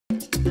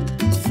Welcome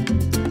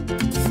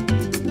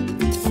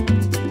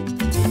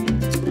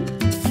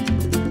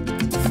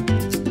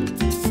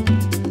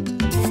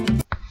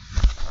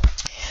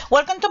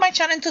to my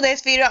channel. In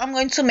today's video I'm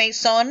going to make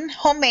some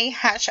homemade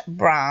hash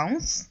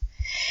browns,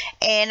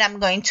 and I'm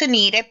going to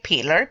need a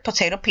peeler,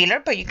 potato peeler,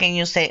 but you can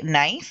use a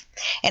knife,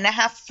 and I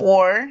have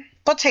 4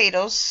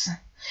 potatoes,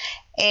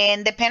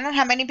 and depending on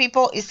how many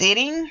people is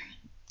eating,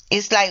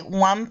 it's like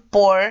 1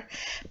 per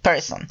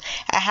person.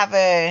 I have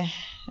a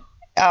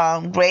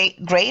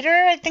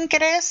grater, I think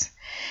it is,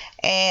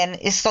 and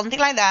it's something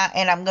like that,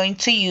 and I'm going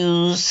to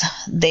use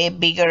the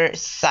bigger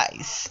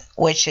size,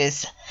 which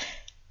is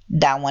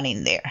that one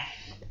in there.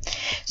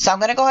 So I'm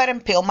going to go ahead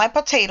and peel my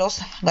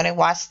potatoes. I'm going to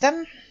wash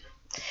them,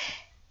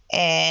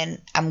 and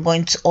I'm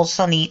going to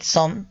also need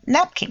some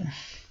napkin.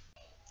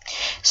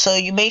 So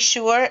you make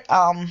sure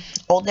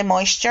all the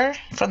moisture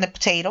from the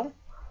potato,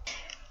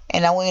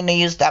 and I'm going to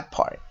use that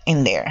part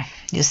in there.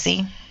 You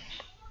see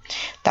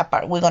that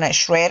part? We're going to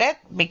shred it.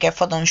 Be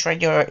careful, don't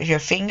shred your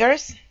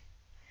fingers.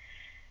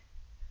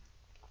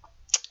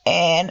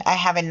 And I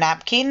have a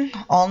napkin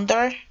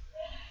under.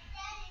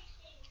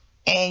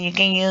 And you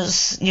can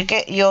use,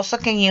 you also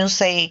can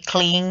use a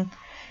clean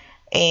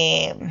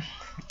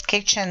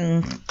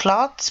kitchen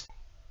cloth.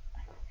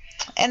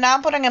 And now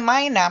I'm putting in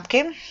my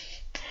napkin.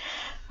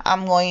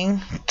 I'm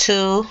going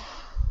to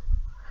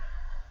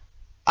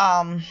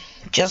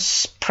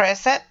just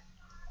press it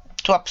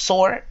to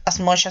absorb as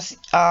much as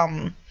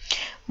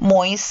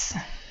moist.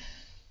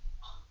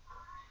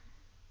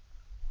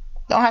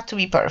 Don't have to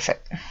be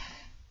perfect,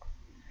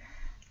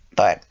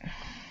 but.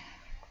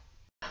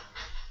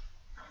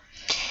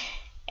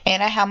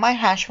 And I have my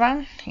hash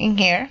brown in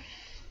here.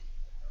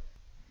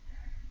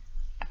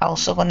 I'm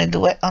also going to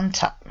do it on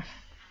top.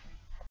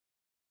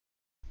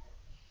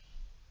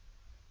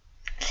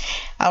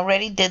 I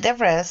already did the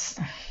rest.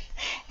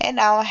 And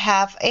now I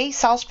have a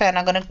saucepan.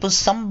 I'm going to put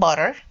some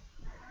butter.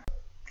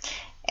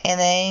 And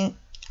then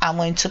I'm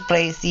going to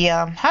place the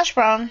hash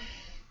brown.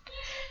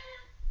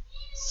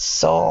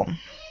 So I'm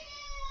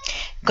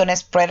going to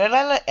spread it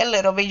a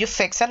little bit. You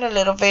fix it a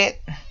little bit.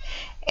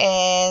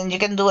 And you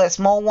can do a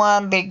small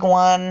one, big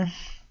one.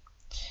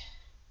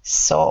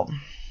 So,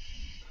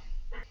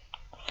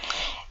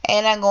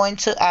 and I'm going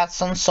to add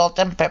some salt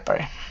and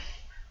pepper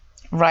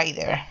right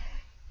there.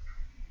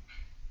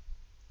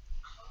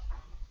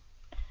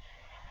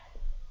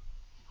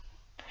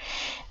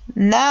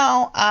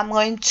 Now I'm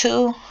going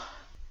to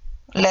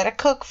let it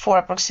cook for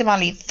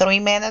approximately 3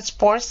 minutes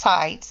per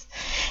side,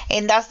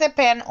 and that's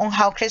depend on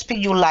how crispy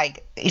you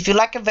like. If you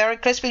like it very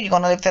crispy, you're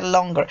gonna leave it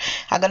longer.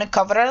 I'm gonna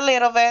cover it a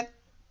little bit,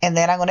 and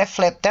then I'm gonna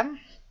flip them.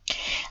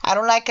 I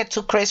don't like it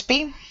too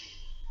crispy,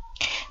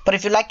 but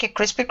if you like it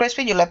crispy,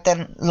 you let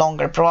them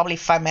longer, probably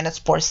 5 minutes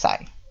per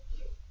side.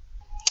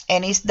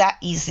 And it's that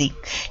easy.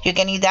 You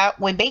can eat that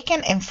with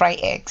bacon and fried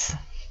eggs.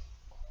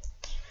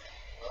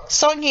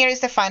 So here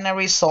is the final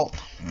result.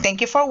 Thank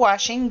you for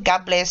watching.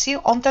 God bless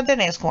you. Until the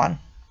next one.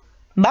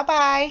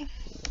 Bye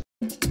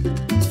bye.